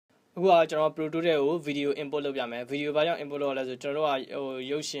အခုကကျွန်တော် Pro Tools တဲ့ကို video import လုပ်ပြမယ် video ဘာကြောင့် import လုပ်ရလဲဆိုကျွန်တော်တို့ကဟို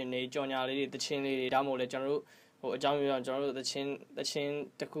ရုပ်ရှင်တွေကြော်ညာလေးတွေတခြင်းလေးတွေဒါမှမဟုတ်လဲကျွန်တော်တို့ဟိုအကြောင်းမျိုးကျွန်တော်တို့တခြင်း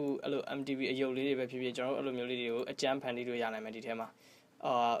တစ်ခုအဲ့လို MTV အယုတ်လေးတွေပဲဖြစ်ဖြစ်ကျွန်တော်တို့အဲ့လိုမျိုးလေးတွေကိုအကြမ်းဖန်တီးလို့ရနိုင်မယ်ဒီထဲမှာ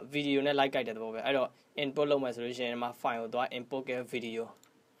video နဲ့ like ကြိုက်တဲ့သဘောပဲအဲ့တော့ input လုပ်မယ်ဆိုလို့ရှိရင်ဒီမှာ file ကိုသွား import က video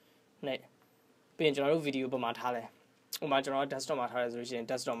နဲ့ပြီးရင်ကျွန်တော်တို့ video ပုံမှာထားလဲဥပမာကျွန်တော် desktop မှာထားရဲဆိုလို့ရှိရင်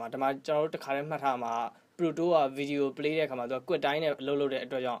desktop မှာဒီမှာကျွန်တော်တို့တစ်ခါတည်းမှတ်ထားမှာ Pro Tools က video play တဲ့အခါမှာသူက quick time နဲ့အလုပ်လုပ်တဲ့အ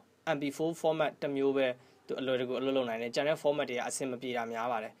တွက်ကြောင့် MP4 format တစ်မျိုးပဲသူအလွယ်တကူအလုပ်လုပ်နိုင်တယ်ကျန်တဲ့ format တွေကအဆင်မပြေတာများ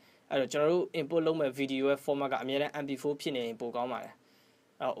ပါတယ်အဲ့တော့ကျွန်တော်တို့ input လုပ်မဲ့ video ရဲ့ format ကအများနဲ့ MP4 ဖြစ်နေရင်ပိုကောင်းပါတယ်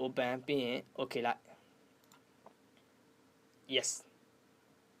အဲ့တော့ open ပြီးရင် okay လိုက် yes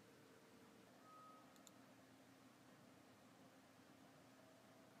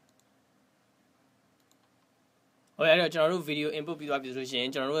ဟုတ်အဲ့တော့ကျွန်တော်တို့ video input ပြီးသွားပြီဆိုလို့ရှိရ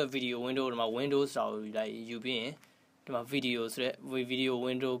င်ကျွန်တော်တို့ရဲ့ video window ဒီမှာ Windows ဆိုတာကိုလိုက်ယူပြီးရင်ဒီမှာ video ဆိုတဲ့ video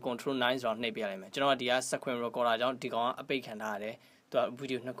window control 9ဆိုတာနှိပ်ပြရလိမ့်မယ်ကျွန်တော်ကဒီက sequence recorder ကြောင့်ဒီကောင်ကအပိတ်ခံထားရတယ်သူက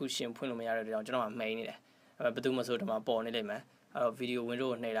video နှစ်ခုရှင်ဖွင့်လို့မရတဲ့အတွက်ကြောင့်ကျွန်တော်ကမှိန်နေတယ်ဘယ်သူမှမဆိုဒီမှာပေါ်နေလိမ့်မယ်အဲ့တော့ video window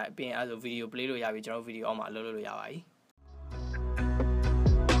ကိုနှိပ်လိုက်ပြီးရင်အဲ့ဆို video play လို့ရပြီကျွန်တော် video အောက်မှာအလုပ်လုပ်လို့ရပါပြီ